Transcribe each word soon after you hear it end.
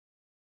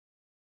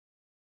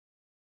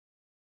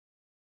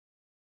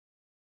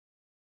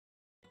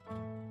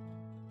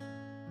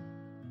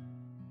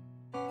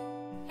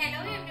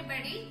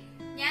everybody.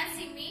 ഞാൻ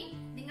സിമി.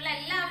 നിങ്ങൾ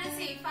എല്ലാവരും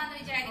സേഫ് ആണെന്ന്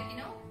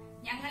വിചാരിക്കുന്നു.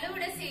 ഞങ്ങളും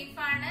ഇവിടെ സേഫ്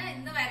ആണ്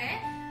ഇന്ന് വരെ.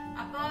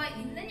 അപ്പോ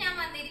ഇന്ന് ഞാൻ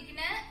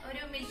വന്നിരിക്കുന്ന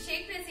ഒരു മിൽക്ക്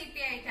ഷേക്ക്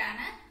റെസിപ്പി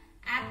ആയിട്ടാണ്.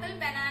 Apple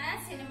banana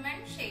cinnamon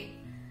shake.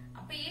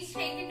 അപ്പൊ ഈ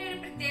ഷേക്കിന്റെ ഒരു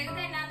പ്രത്യേകത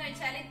എന്താന്ന്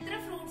വെച്ചാൽ ഇത്ര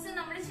ഫ്രൂട്ട്സ്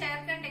നമ്മൾ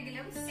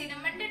ചേർക്കണ്ടെങ്കിലും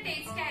സിനമന്റെ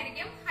ടേസ്റ്റ്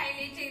ആയിരിക്കും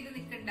ഹൈലൈറ്റ് ചെയ്ത്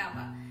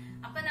നിൽക്കുന്നുണ്ടാവുക.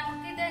 അപ്പൊ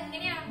നമുക്ക് ഇത്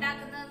എങ്ങനെയാണ്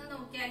ഉണ്ടാക്കുന്നതെന്ന്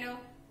നോക്കിയാലോ.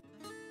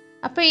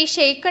 അപ്പോൾ ഈ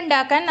ഷേക്ക്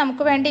ഉണ്ടാക്കാൻ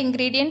നമുക്ക് വേണ്ട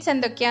ഇൻഗ്രീഡിയൻസ്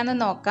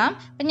എന്തൊക്കെയാണെന്ന് നോക്കാം.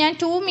 അപ്പം ഞാൻ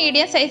 2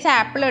 മീഡിയം സൈസ്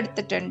ആപ്പിൾ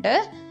എടുത്തിട്ടുണ്ട്.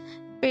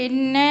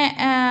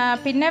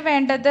 പിന്നെ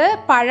വേണ്ടത്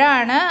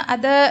പഴമാണ്.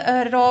 അത്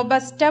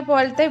റോബസ്റ്റ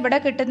പോലത്തെ ഇവിടെ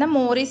കിട്ടുന്ന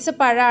മോറിസ്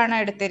പഴമാണ്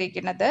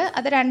എടുത്തിരിക്കുന്നത്.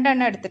 അത് 2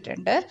 എണ്ണം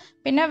എടുത്തിട്ടുണ്ട്.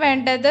 പിന്നെ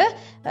വേണ്ടത്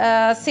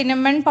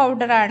സിനമൺ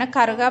പൗഡറാണ്,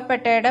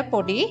 കറുകാപ്പട്ടയുടെ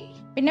പൊടി.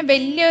 പിന്നെ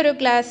വലിയൊരു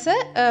ഗ്ലാസ്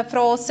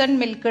ഫ്രോസൺ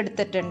മിൽക്ക്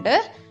എടുത്തിട്ടുണ്ട്.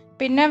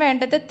 പിന്നെ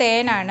വേണ്ടത്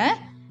തേനാണ്.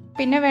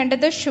 പിന്നെ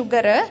വേണ്ടത്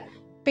ഷുഗർ.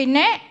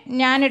 പിന്നെ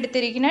ഞാൻ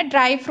എടുത്തിരിക്കുന്ന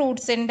ഡ്രൈ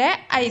ഫ്രൂട്ട്സിൻ്റെ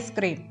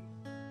ഐസ്ക്രീം.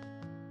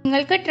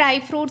 നിങ്ങൾക്ക് ഡ്രൈ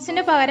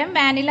ഫ്രൂട്ട്സിന് പകരം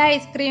വാനില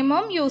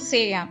ഐസ്ക്രീമും യൂസ്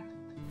ചെയ്യാം.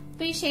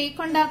 അപ്പോൾ ഈ ഷേക്ക്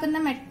ഉണ്ടാക്കുന്ന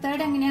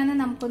മെത്തേഡ് എങ്ങനെയാണെന്ന്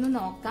നമുക്കൊന്ന്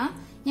നോക്കാം.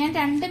 ഞാൻ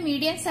 2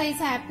 മീഡിയം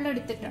സൈസ് ആപ്പിൾ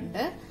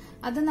എടുത്തിട്ടുണ്ട്.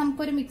 അത്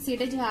നമുക്കൊരു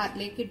മിക്സിയുടെ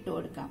ജാറിലേക്ക് ഇട്ട്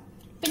കൊടുക്കാം.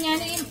 ഇപ്പൊ ഞാൻ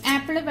ഈ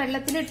ആപ്പിൾ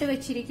വെള്ളത്തിലിട്ട്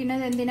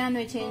വെച്ചിരിക്കുന്നത് എന്തിനാന്ന്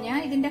വെച്ച്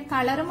കഴിഞ്ഞാൽ ഇതിന്റെ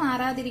കളറ്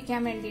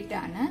മാറാതിരിക്കാൻ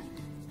വേണ്ടിയിട്ടാണ്.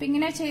 അപ്പൊ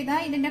ഇങ്ങനെ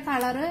ചെയ്താൽ ഇതിന്റെ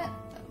കളറ്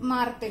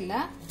മാറത്തില്ല.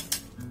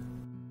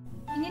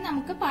 ഇനി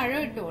നമുക്ക്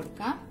പഴം ഇട്ട്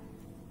കൊടുക്കാം.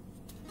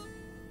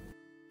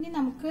 ഇനി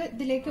നമുക്ക്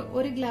ഇതിലേക്ക്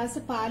 1 ഗ്ലാസ്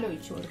പാൽ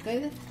ഒഴിച്ചു കൊടുക്കുക.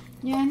 ഇത്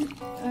ഞാൻ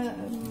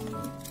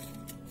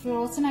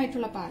ഫ്രോസൺ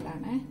ആയിട്ടുള്ള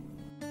പാലാണ്.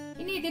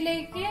 ഇനി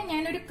ഇതിലേക്ക്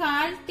ഞാനൊരു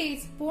 1/4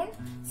 ടീസ്പൂൺ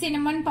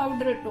സിനമൺ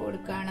പൗഡർ ഇട്ട്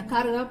കൊടുക്കുകയാണ്.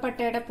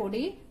 കറുകപ്പട്ടയുടെ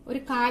പൊടി ഒരു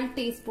 1/4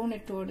 ടീസ്പൂൺ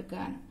ഇട്ട്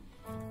കൊടുക്കുകയാണ്.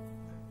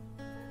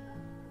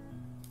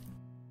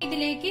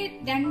 ഇതിലേക്ക്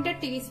 2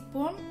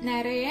 ടീസ്പൂൺ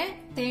നിറയെ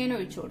തേൻ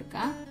ഒഴിച്ചു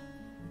കൊടുക്കാം.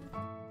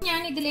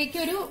 ഞാൻ ഇതിലേക്ക്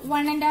ഒരു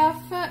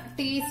 1.5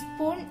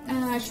 ടീസ്പൂൺ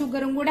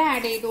ഷുഗറും കൂടെ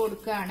ആഡ് ചെയ്ത്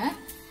കൊടുക്കുകയാണ്.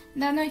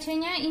 എന്താന്ന് വെച്ച്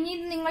കഴിഞ്ഞാൽ ഇനി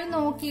നിങ്ങൾ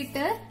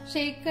നോക്കിയിട്ട്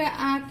ഷേക്ക്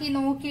ആക്കി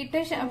നോക്കിയിട്ട്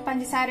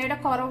പഞ്ചസാരയുടെ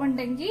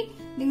കുറവുണ്ടെങ്കിൽ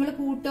നിങ്ങൾ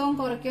കൂട്ടവും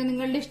കുറയ്ക്കോ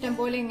നിങ്ങളുടെ ഇഷ്ടം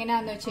പോലെ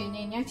എങ്ങനെയാന്ന് വെച്ച്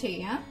കഴിഞ്ഞാൽ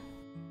ചെയ്യാം.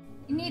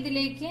 ഇനി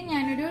ഇതിലേക്ക്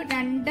ഞാനൊരു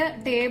 2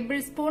 ടേബിൾ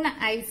സ്പൂൺ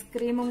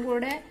ഐസ്ക്രീമും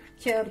കൂടെ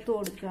ചേർത്ത്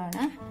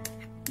കൊടുക്കുകയാണ്.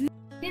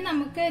 ഇനി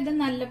നമുക്ക് ഇത്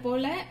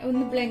നല്ലപോലെ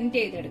ഒന്ന് ബ്ലെൻഡ്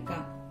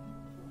ചെയ്തെടുക്കാം.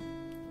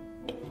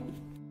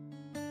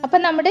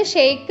 അപ്പം നമ്മുടെ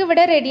ഷേക്ക്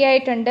ഇവിടെ റെഡി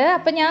ആയിട്ടുണ്ട്.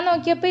 അപ്പം ഞാൻ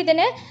നോക്കിയപ്പോൾ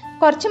ഇതിന്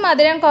കുറച്ച്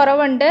മധുരം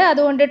കുറവുണ്ട്.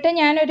 അതുകൊണ്ടിട്ട്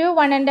ഞാനൊരു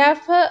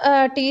 1.5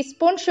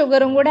 ടീസ്പൂൺ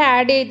ഷുഗറും കൂടെ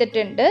ആഡ്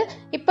ചെയ്തിട്ടുണ്ട്.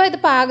 ഇപ്പം ഇത്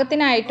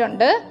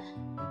പാകത്തിനായിട്ടുണ്ട്.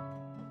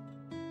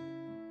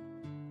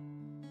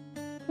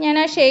 ഞാൻ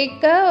ആ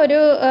ഷേക്ക് ഒരു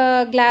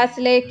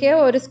ഗ്ലാസ്സിലേക്ക്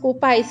 1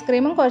 സ്കൂപ്പ്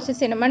ഐസ്ക്രീമും കുറച്ച്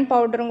സിനമൺ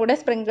പൗഡറും കൂടെ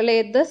സ്പ്രിങ്കിൾ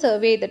ചെയ്ത്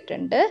സെർവ്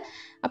ചെയ്തിട്ടുണ്ട്.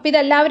 അപ്പോൾ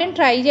ഇതെല്ലാവരും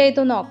ട്രൈ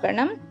ചെയ്ത്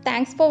നോക്കണം.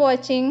 Thanks for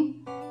watching.